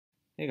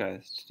Hey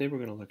guys, today we're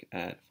going to look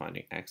at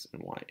finding x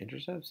and y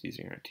intercepts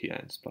using our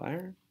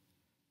TI-Nspire.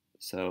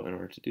 So in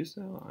order to do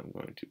so, I'm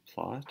going to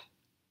plot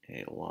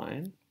a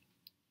line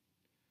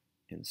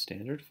in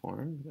standard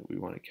form that we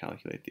want to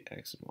calculate the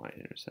x and y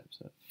intercepts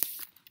of.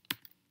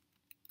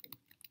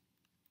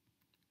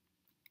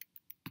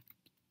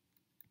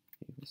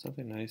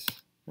 Something nice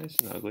and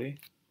ugly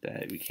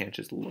that we can't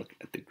just look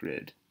at the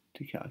grid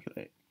to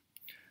calculate.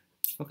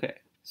 Okay,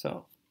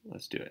 so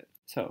let's do it.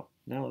 So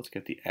now let's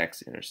get the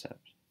x-intercept.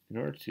 In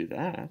order to do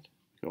that,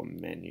 go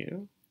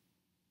Menu,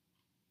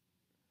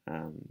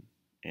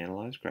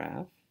 Analyze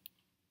Graph,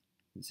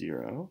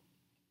 0,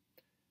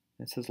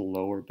 and it says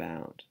Lower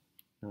Bound.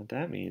 Now what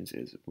that means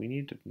is we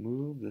need to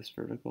move this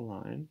vertical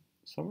line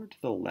somewhere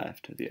to the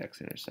left of the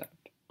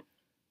x-intercept.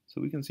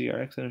 So we can see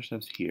our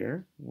x-intercept's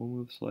here. We'll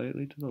move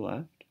slightly to the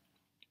left.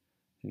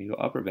 And you go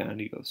upper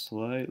bound, you go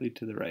slightly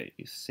to the right.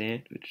 You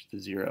sandwich the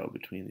 0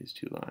 between these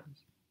two lines.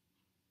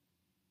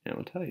 And it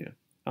will tell you,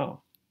 oh,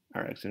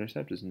 our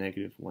x-intercept is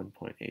negative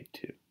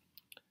 1.82.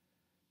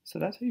 So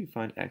that's how you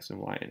find x and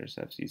y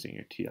intercepts using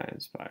your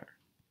TI-Nspire.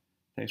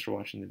 Thanks for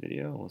watching the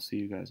video, and we'll see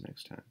you guys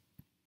next time.